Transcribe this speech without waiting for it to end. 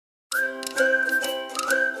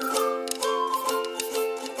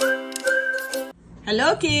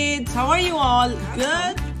Hello kids, how are you all?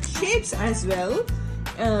 Good. Shapes as well.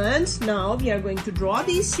 And now we are going to draw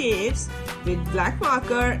these shapes with black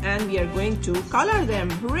marker and we are going to color them.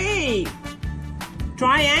 Hooray!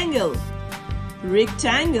 Triangle,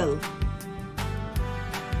 rectangle,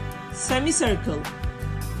 semicircle,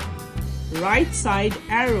 right side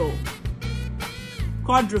arrow,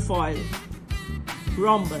 quadrifoil,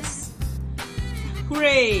 rhombus.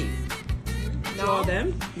 Hooray! Draw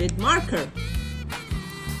them with marker.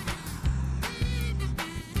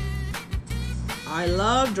 I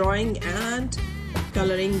love drawing and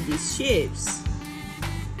coloring these shapes.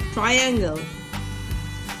 Triangle,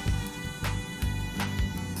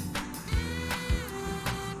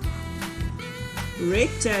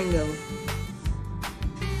 rectangle,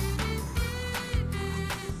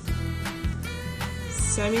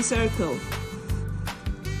 semicircle,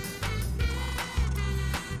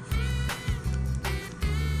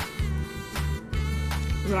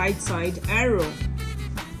 right side arrow,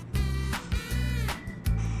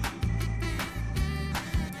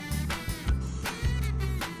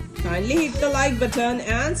 kindly hit the like button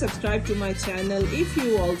and subscribe to my channel if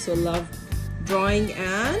you also love drawing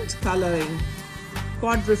and coloring.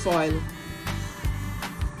 Quadrifoil,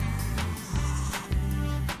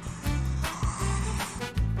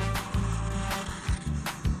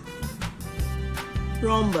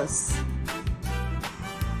 rhombus,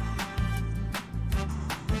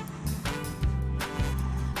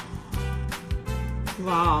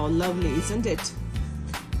 wow, lovely, isn't it?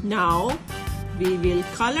 Now we will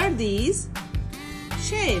color these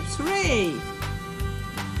shapes. Hooray!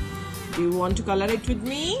 Do you want to color it with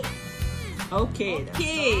me? Okay,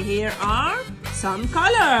 here are some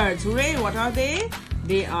colors. Hooray, what are they?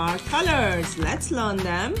 They are colors. Let's learn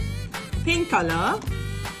them. Pink color,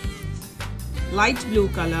 light blue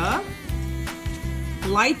color,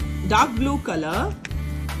 dark blue color,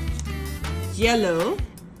 yellow,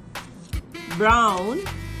 brown,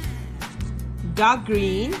 dark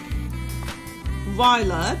green,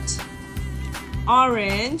 violet,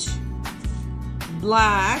 orange,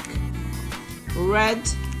 black, red,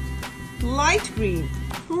 light green.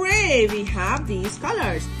 Hooray! We have these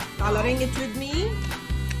colors. Coloring it with me.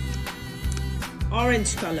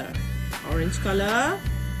 Orange color,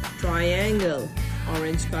 triangle,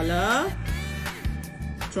 orange color,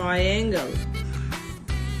 triangle.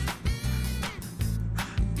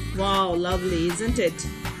 Wow, lovely, isn't it?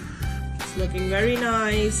 It's looking very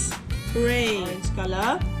nice. Hooray! Orange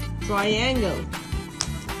color, triangle,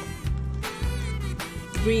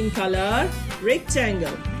 green color,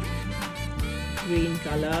 rectangle, green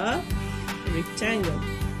color, rectangle,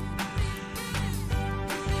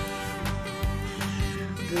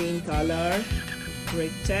 green color,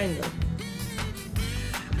 rectangle.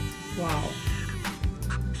 Wow!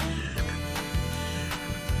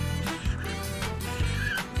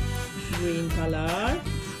 Green color,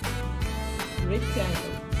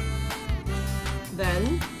 rectangle.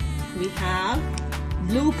 Then we have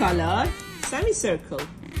blue color, semicircle,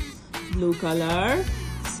 blue color,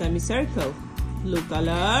 semicircle, blue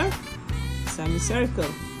color,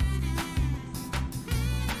 semicircle.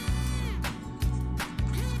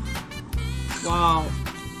 Wow,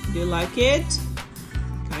 do you like it?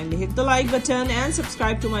 Kindly hit the like button and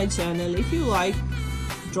subscribe to my channel if you like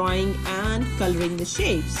drawing and coloring the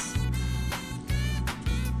shapes.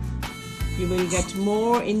 You will get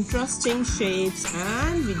more interesting shapes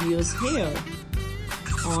and videos here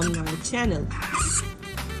on my channel.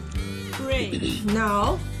 Great.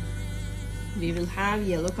 Now we will have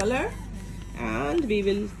yellow color and we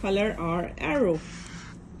will color our arrow.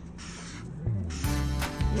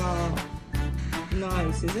 Wow,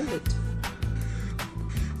 nice, isn't it?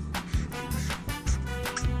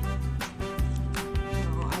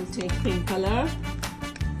 Now I'll take pink color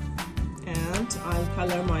and I'll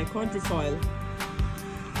color my quadrifoil.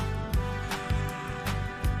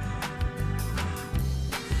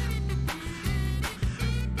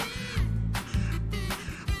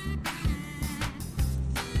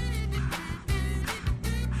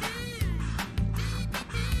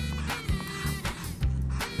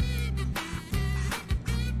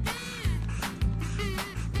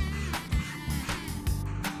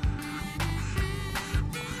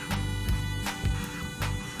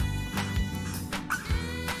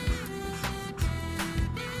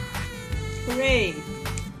 Hooray!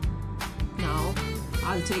 Now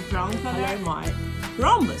I'll take brown color my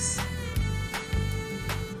rhombus.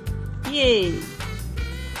 Yay!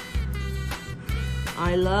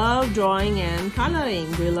 I love drawing and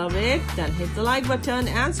coloring. Do you love it? Then hit the like button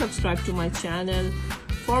and subscribe to my channel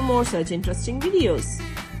for more such interesting videos.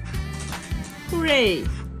 Hooray!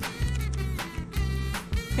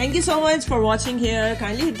 Thank you so much for watching here.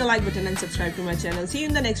 Kindly hit the like button and subscribe to my channel. See you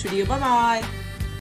in the next video. Bye bye.